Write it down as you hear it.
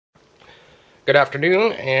Good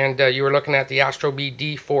afternoon, and you are looking at the Astrobee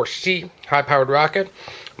D4C high-powered rocket.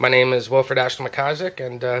 My name is Wilfred Ashley McIsaac,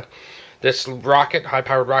 and this rocket,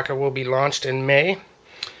 high-powered rocket, will be launched in May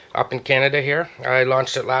up in Canada here. I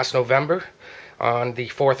launched it last November on the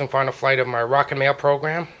fourth and final flight of my rocket mail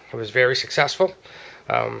program. It was very successful.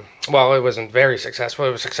 Well, it wasn't very successful.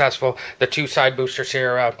 It was successful. The two side boosters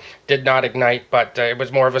here did not ignite, but it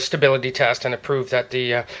was more of a stability test, and it proved that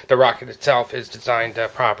the rocket itself is designed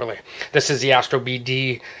properly. This is the Astrobee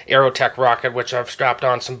D Aerotech rocket, which I've strapped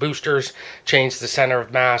on some boosters, changed the center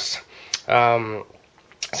of mass,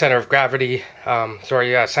 center of gravity,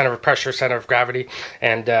 center of pressure, center of gravity,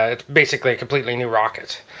 and it's basically a completely new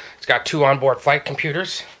rocket. It's got two onboard flight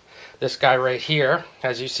computers. This guy right here,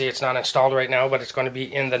 as you see, it's not installed right now, but it's going to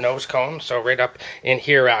be in the nose cone, so right up in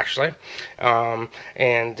here actually.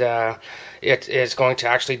 It is going to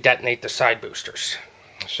actually detonate the side boosters.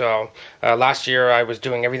 So last year I was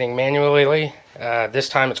doing everything manually. This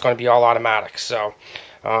time it's going to be all automatic. So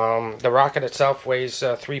the rocket itself weighs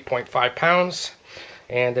 3.5 pounds,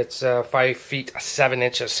 and it's 5 feet 7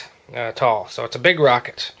 inches tall. So it's a big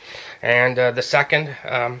rocket. And the second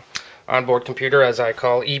onboard computer, as I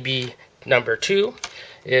call EB number 2,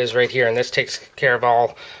 is right here, and this takes care of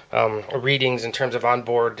all readings in terms of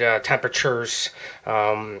onboard temperatures,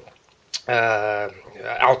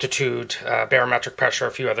 altitude, barometric pressure,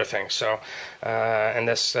 a few other things. So and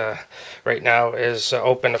this right now is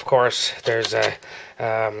open. Of course, there's a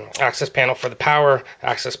access panel for the power,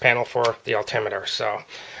 access panel for the altimeter. So,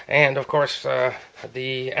 and of course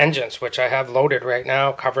the engines, which I have loaded right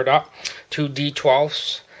now, covered up, 2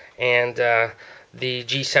 D12s and the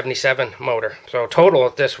G77 motor. So total,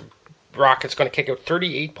 this rocket's going to kick out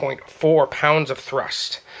 38.4 pounds of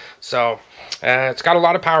thrust. So it's got a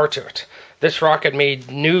lot of power to it. This rocket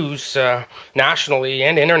made news nationally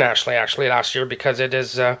and internationally actually last year because it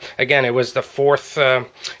is again, it was the fourth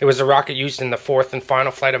it was the rocket used in the fourth and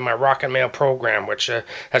final flight of my rocket mail program, which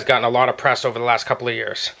has gotten a lot of press over the last couple of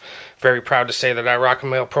years. Very proud to say that our rocket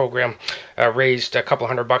mail program raised a couple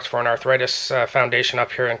 $100 for an arthritis foundation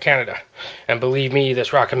up here in Canada. And believe me,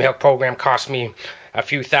 this rocket mail program cost me a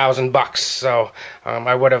few $1,000. So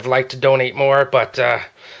I would have liked to donate more, but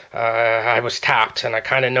I was tapped, and I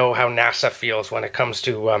kind of know how NASA feels when it comes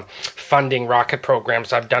to funding rocket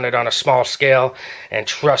programs. I've done it on a small scale, and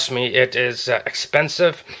trust me, it is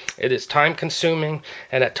expensive, it is time consuming,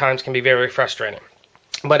 and at times can be very frustrating.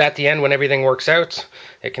 But at the end, when everything works out,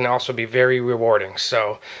 it can also be very rewarding.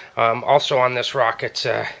 So also on this rocket,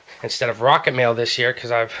 instead of rocket mail this year,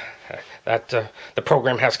 because the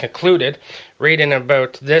program has concluded, right in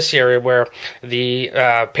about this area where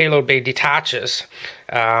the payload bay detaches,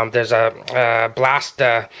 there's a blast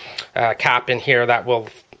cap in here that will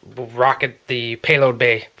rocket the payload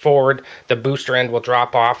bay forward. The booster end will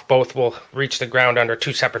drop off. Both will reach the ground under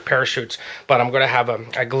 2 separate parachutes. But I'm going to have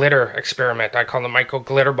a glitter experiment. I call them micro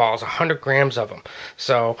glitter balls, 100 grams of them.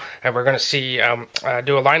 So, and we're going to see,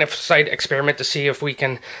 do a line of sight experiment to see if we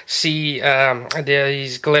can see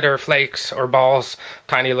these glitter flakes or balls,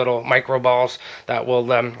 tiny little micro balls that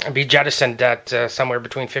will be jettisoned at somewhere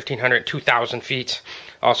between 1,500 and 2,000 feet.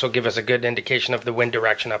 Also give us a good indication of the wind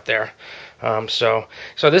direction up there. So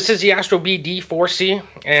this is the Astrobee D4C,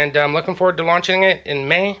 and I'm looking forward to launching it in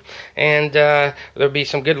May, and there'll be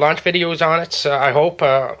some good launch videos on it, I hope.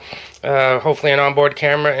 Hopefully an onboard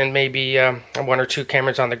camera and maybe 1 or 2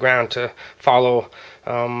 cameras on the ground to follow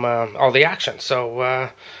all the action.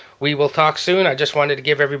 So we will talk soon. I just wanted to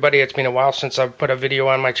give everybody, it's been a while since I've put a video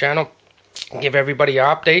on my channel, give everybody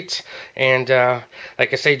updates, and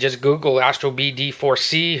like I say, just Google Astrobee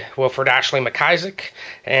D4C Wilfred Ashley McIsaac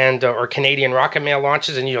and or Canadian rocket mail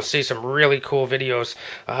launches, and you'll see some really cool videos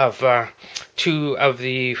of 2 of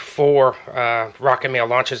the 4 rocket mail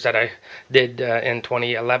launches that I did in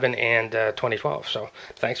 2011 and 2012. So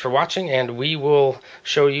thanks for watching, and we will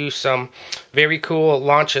show you some very cool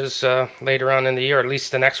launches later on in the year. At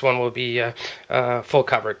least the next one will be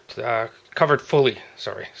covered fully.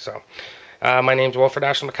 Sorry. So my name's Wilfred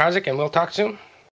Ashley McIsaac, and we'll talk soon.